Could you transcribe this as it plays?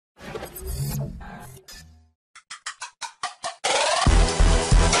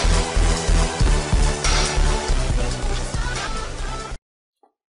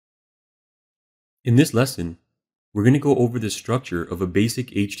In this lesson, we're going to go over the structure of a basic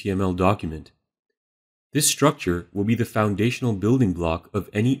HTML document. This structure will be the foundational building block of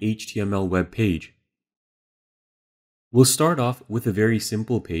any HTML web page. We'll start off with a very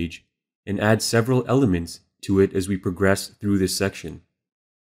simple page and add several elements to it as we progress through this section.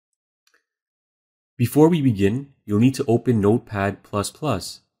 Before we begin, you'll need to open Notepad++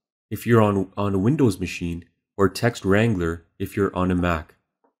 if you're on a Windows machine or Text Wrangler if you're on a Mac.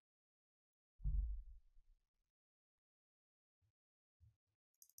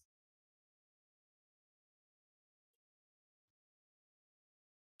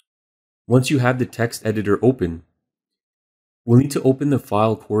 Once you have the text editor open, we'll need to open the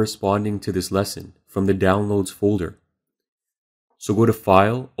file corresponding to this lesson from the Downloads folder. So go to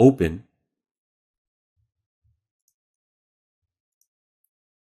File, Open,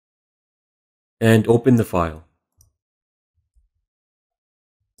 and open the file.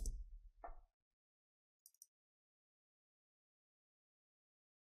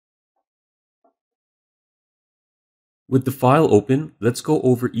 With the file open, let's go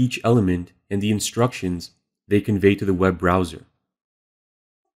over each element and the instructions they convey to the web browser.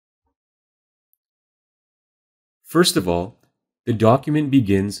 First of all, the document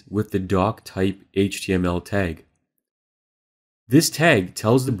begins with the doctype HTML tag. This tag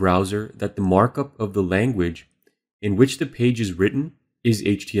tells the browser that the markup of the language in which the page is written is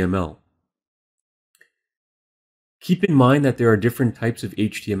HTML. Keep in mind that there are different types of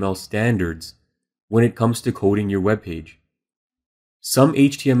HTML standards when it comes to coding your web page. Some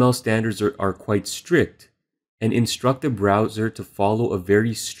HTML standards are quite strict and instruct the browser to follow a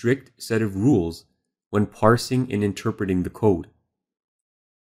very strict set of rules when parsing and interpreting the code.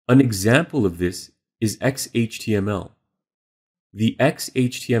 An example of this is XHTML. The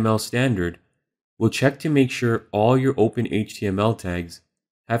XHTML standard will check to make sure all your open HTML tags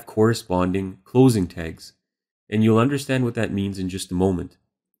have corresponding closing tags, and you'll understand what that means in just a moment.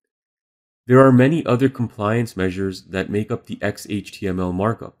 There are many other compliance measures that make up the XHTML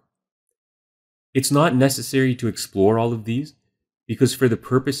markup. It's not necessary to explore all of these because for the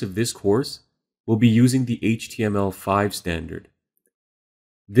purpose of this course, we'll be using the HTML5 standard.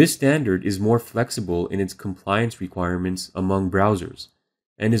 This standard is more flexible in its compliance requirements among browsers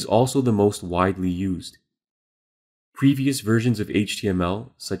and is also the most widely used. Previous versions of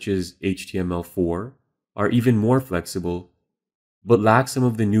HTML, such as HTML4, are even more flexible but lack some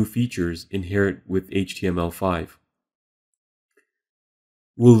of the new features inherent with HTML5.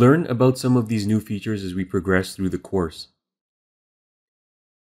 We'll learn about some of these new features as we progress through the course.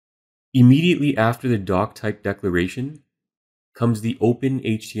 Immediately after the doctype declaration comes the open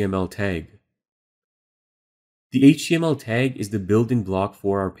HTML tag. The HTML tag is the building block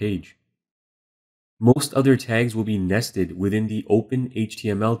for our page. Most other tags will be nested within the open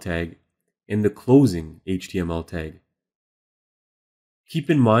HTML tag and the closing HTML tag. Keep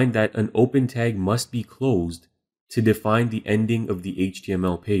in mind that an open tag must be closed to define the ending of the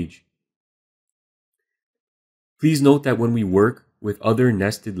HTML page. Please note that when we work with other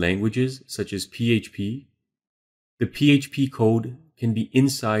nested languages such as PHP, the PHP code can be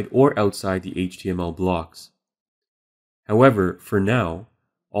inside or outside the HTML blocks. However, for now,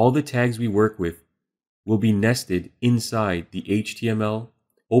 all the tags we work with will be nested inside the HTML,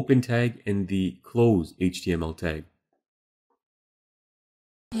 open tag, and the close HTML tag.